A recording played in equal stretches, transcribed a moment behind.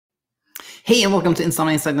Hey, and welcome to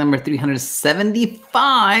Insomnia Insight number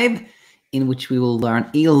 375, in which we will learn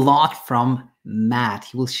a lot from Matt.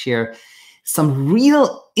 He will share some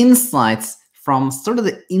real insights from sort of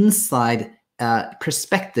the inside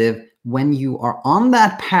perspective when you are on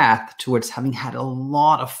that path towards having had a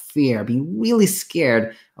lot of fear, being really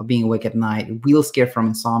scared of being awake at night, real scared from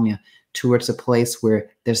insomnia, towards a place where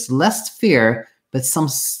there's less fear, but some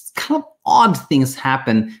kind of odd things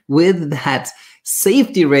happen with that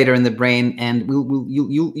safety radar in the brain, and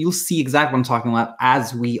you'll see exactly what I'm talking about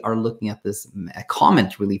as we are looking at this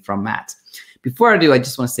comment really from Matt. Before I do, I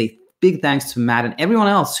just want to say big thanks to Matt and everyone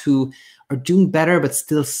else who are doing better but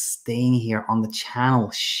still staying here on the channel,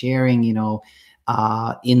 sharing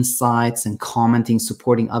insights and commenting,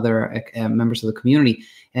 supporting other members of the community.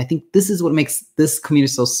 And I think this is what makes this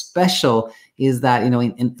community so special, is that in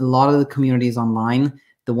a lot of the communities online,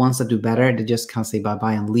 the ones that do better, they just kind of say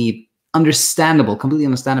bye-bye and leave. Understandable, completely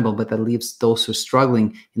understandable, but that leaves those who are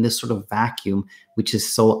struggling in this sort of vacuum, which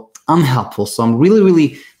is so unhelpful. So I'm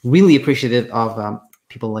really appreciative of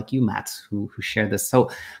people like you, Matt, who share this.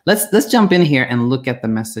 So let's jump in here and look at the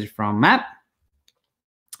message from Matt.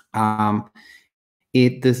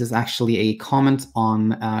 This is actually a comment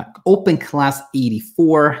on Open Class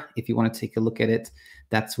 84. If you want to take a look at it,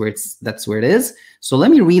 that's where it is. So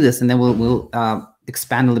let me read this, and then we'll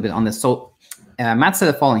expand a little bit on this. So Matt said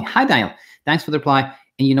the following: "Hi Daniel, thanks for the reply.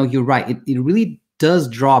 And you're right. It really does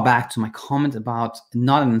draw back to my comment about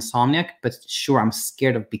not an insomniac, but sure, I'm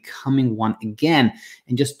scared of becoming one again."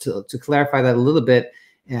 And just to clarify that a little bit,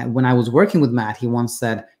 when I was working with Matt, he once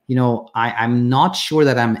said, I'm not sure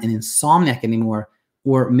that I'm an insomniac anymore,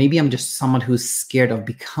 or maybe I'm just someone who's scared of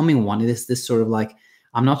becoming one. It is this sort of like,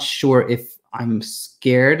 I'm not sure if I'm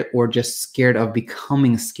scared or just scared of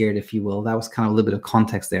becoming scared, if you will. That was kind of a little bit of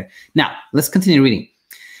context there. Now, let's continue reading.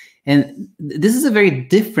 And this is a very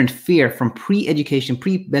different fear from pre-education,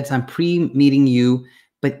 pre-bedtime, pre-meeting you.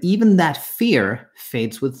 But even that fear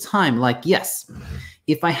fades with time. Like, yes,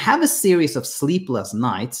 if I have a series of sleepless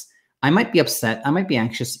nights, I might be upset, I might be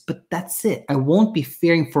anxious, but that's it. I won't be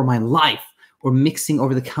fearing for my life, or mixing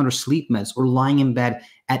over-the-counter sleep meds, or lying in bed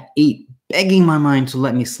at 8, begging my mind to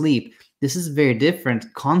let me sleep. This is a very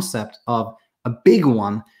different concept of a big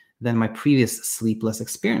one than my previous sleepless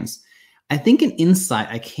experience. I think an insight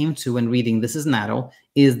I came to when reading This Is Natto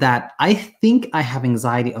is that I think I have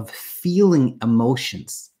anxiety of feeling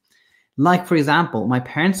emotions. Like, for example, my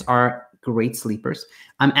parents are great sleepers.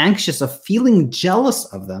 I'm anxious of feeling jealous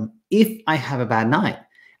of them if I have a bad night.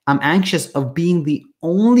 I'm anxious of being the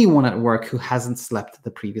only one at work who hasn't slept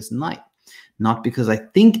the previous night. Not because I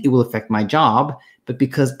think it will affect my job, but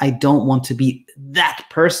because I don't want to be that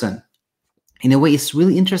person. In a way, it's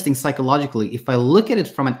really interesting psychologically. If I look at it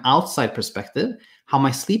from an outside perspective, how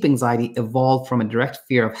my sleep anxiety evolved from a direct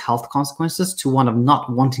fear of health consequences to one of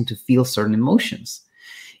not wanting to feel certain emotions.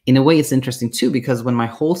 In a way, it's interesting too, because when my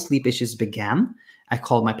whole sleep issues began, I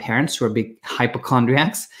called my parents, who are big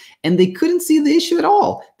hypochondriacs, and they couldn't see the issue at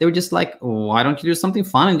all. They were just like, why don't you do something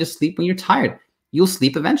fun and just sleep when you're tired? You'll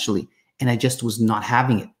sleep eventually. And I just was not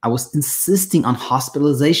having it. I was insisting on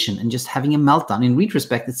hospitalization and just having a meltdown. In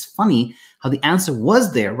retrospect, it's funny how the answer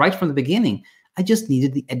was there right from the beginning. I just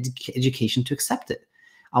needed the education to accept it.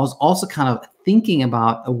 I was also kind of thinking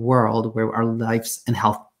about a world where our lives and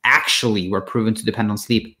health actually were proven to depend on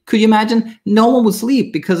sleep. Could you imagine? No one would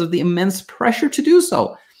sleep because of the immense pressure to do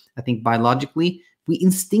so. I think biologically, we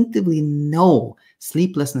instinctively know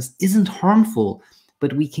sleeplessness isn't harmful,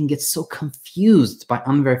 but we can get so confused by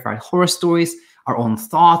unverified horror stories, our own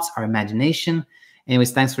thoughts, our imagination.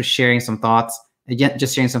 Anyways, thanks for sharing some thoughts. Again,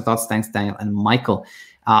 just sharing some thoughts. Thanks, Daniel and Michael.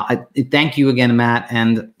 Thank you again, Matt.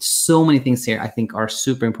 And so many things here I think are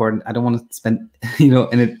super important. I don't want to spend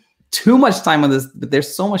too much time on this, but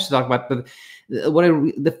there's so much to talk about. But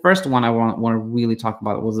the first one I want to really talk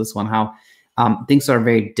about was this one, how things are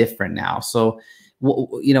very different now. So,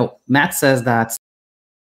 Matt says that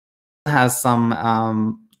has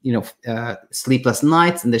some sleepless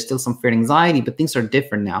nights, and there's still some fear and anxiety, but things are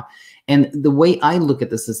different now. And the way I look at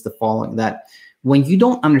this is the following: that when you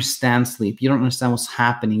don't understand sleep, you don't understand what's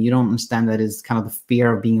happening, you don't understand that is kind of the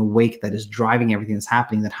fear of being awake that is driving everything that's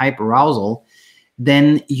happening, that hyperarousal,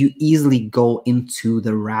 then you easily go into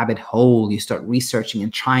the rabbit hole. You start researching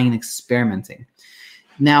and trying and experimenting.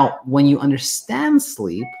 Now, when you understand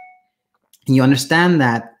sleep, and you understand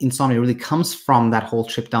that insomnia really comes from that whole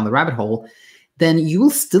trip down the rabbit hole, then you will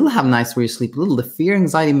still have nights where you sleep a little. The fear,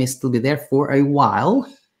 anxiety may still be there for a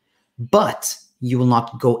while, but you will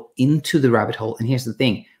not go into the rabbit hole. And here's the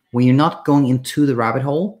thing: when you're not going into the rabbit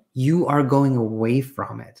hole, you are going away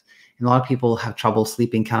from it. And a lot of people have trouble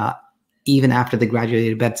sleeping kind of even after they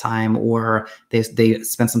graduated BedTyme, or they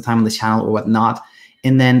spend some time on the channel or whatnot.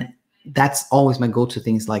 And then that's always my go-to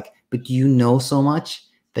thing is like, but you know so much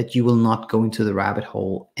that you will not go into the rabbit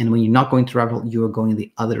hole. And when you're not going to the rabbit hole, you are going in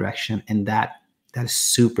the other direction. And that is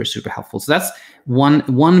super, super helpful. So that's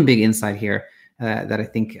one big insight here that I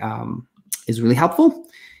think is really helpful.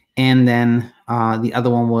 And then the other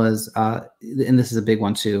one was, and this is a big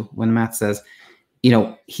one too, when Matt says,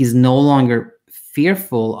 he's no longer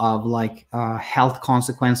fearful of like health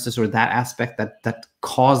consequences or that aspect that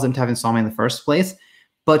caused them to have insomnia in the first place,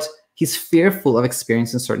 but he's fearful of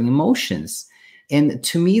experiencing certain emotions. And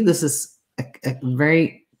to me, this is a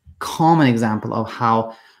very common example of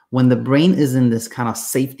how when the brain is in this kind of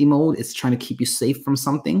safety mode, it's trying to keep you safe from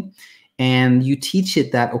something. And you teach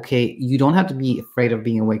it that, okay, you don't have to be afraid of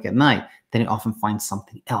being awake at night. Then it often finds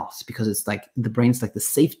something else, because it's like the brain's like the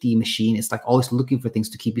safety machine. It's like always looking for things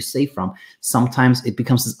to keep you safe from. Sometimes it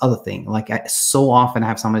becomes this other thing. Like so often I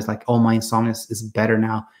have somebody's like, oh, my insomnia is better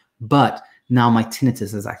now, but now my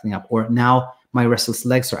tinnitus is acting up, or now my restless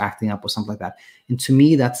legs are acting up, or something like that. And to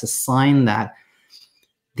me, that's a sign that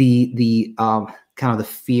the kind of the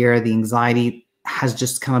fear, the anxiety has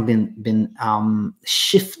just kind of been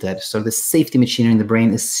shifted. So the safety machinery in the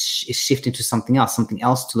brain is shifting to something else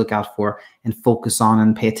to look out for and focus on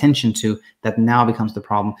and pay attention to, that now becomes the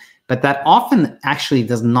problem. But that often actually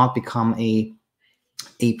does not become a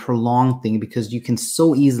prolonged thing, because you can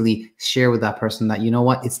so easily share with that person that, you know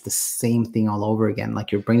what, it's the same thing all over again.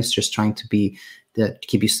 Like your brain is just trying to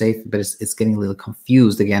keep you safe, but it's getting a little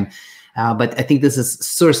confused again. But I think this is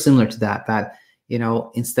sort of similar to that,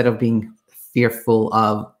 instead of being fearful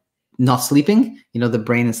of not sleeping, the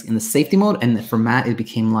brain is in the safety mode. And for Matt, it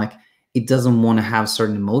became like, it doesn't want to have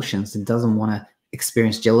certain emotions. It doesn't want to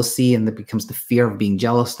experience jealousy, and it becomes the fear of being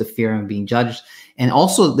jealous, the fear of being judged. And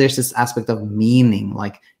also there's this aspect of meaning.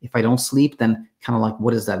 Like if I don't sleep, then kind of like,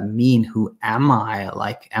 what does that mean? Who am I?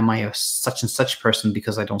 Like, am I a such and such person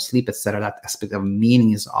because I don't sleep, etc.? That aspect of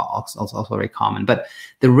meaning is also very common. But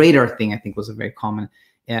the radar thing, I think, was a very common,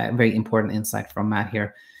 very important insight from Matt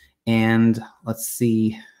here. And let's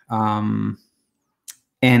see, and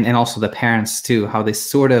also the parents too, how they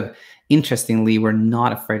sort of, interestingly, were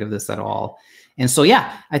not afraid of this at all. And so,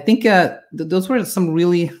 yeah, I think those were some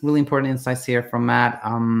really, really important insights here from Matt.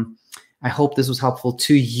 I hope this was helpful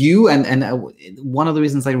to you. And one of the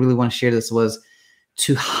reasons I really want to share this was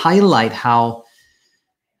to highlight how,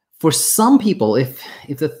 for some people, if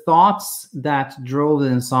the thoughts that drove the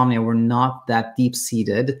insomnia were not that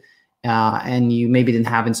deep-seated, and you maybe didn't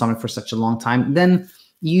have insomnia for such a long time, then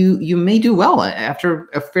you may do well after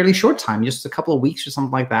a fairly short time, just a couple of weeks or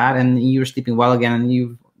something like that, and you're sleeping well again, and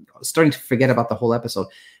you're starting to forget about the whole episode.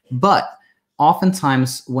 But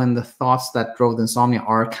oftentimes when the thoughts that drove the insomnia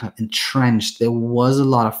are kind of entrenched, there was a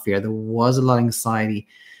lot of fear, there was a lot of anxiety,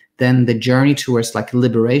 then the journey towards like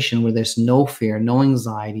liberation, where there's no fear, no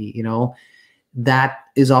anxiety, that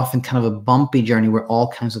is often kind of a bumpy journey where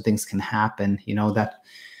all kinds of things can happen.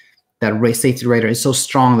 That safety radar is so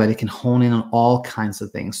strong that it can hone in on all kinds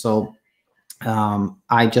of things. So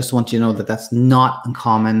I just want you to know that that's not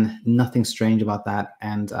uncommon, nothing strange about that.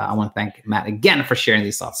 And I want to thank Matt again for sharing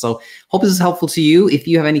these thoughts. So hope this is helpful to you. If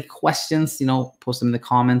you have any questions, post them in the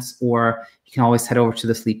comments, or you can always head over to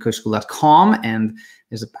thesleepcoachschool.com, and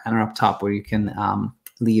there's a banner up top where you can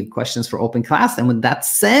leave questions for open class. And with that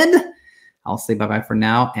said, I'll say bye-bye for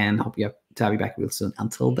now, and hope to have you back real soon.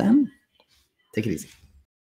 Until then, take it easy.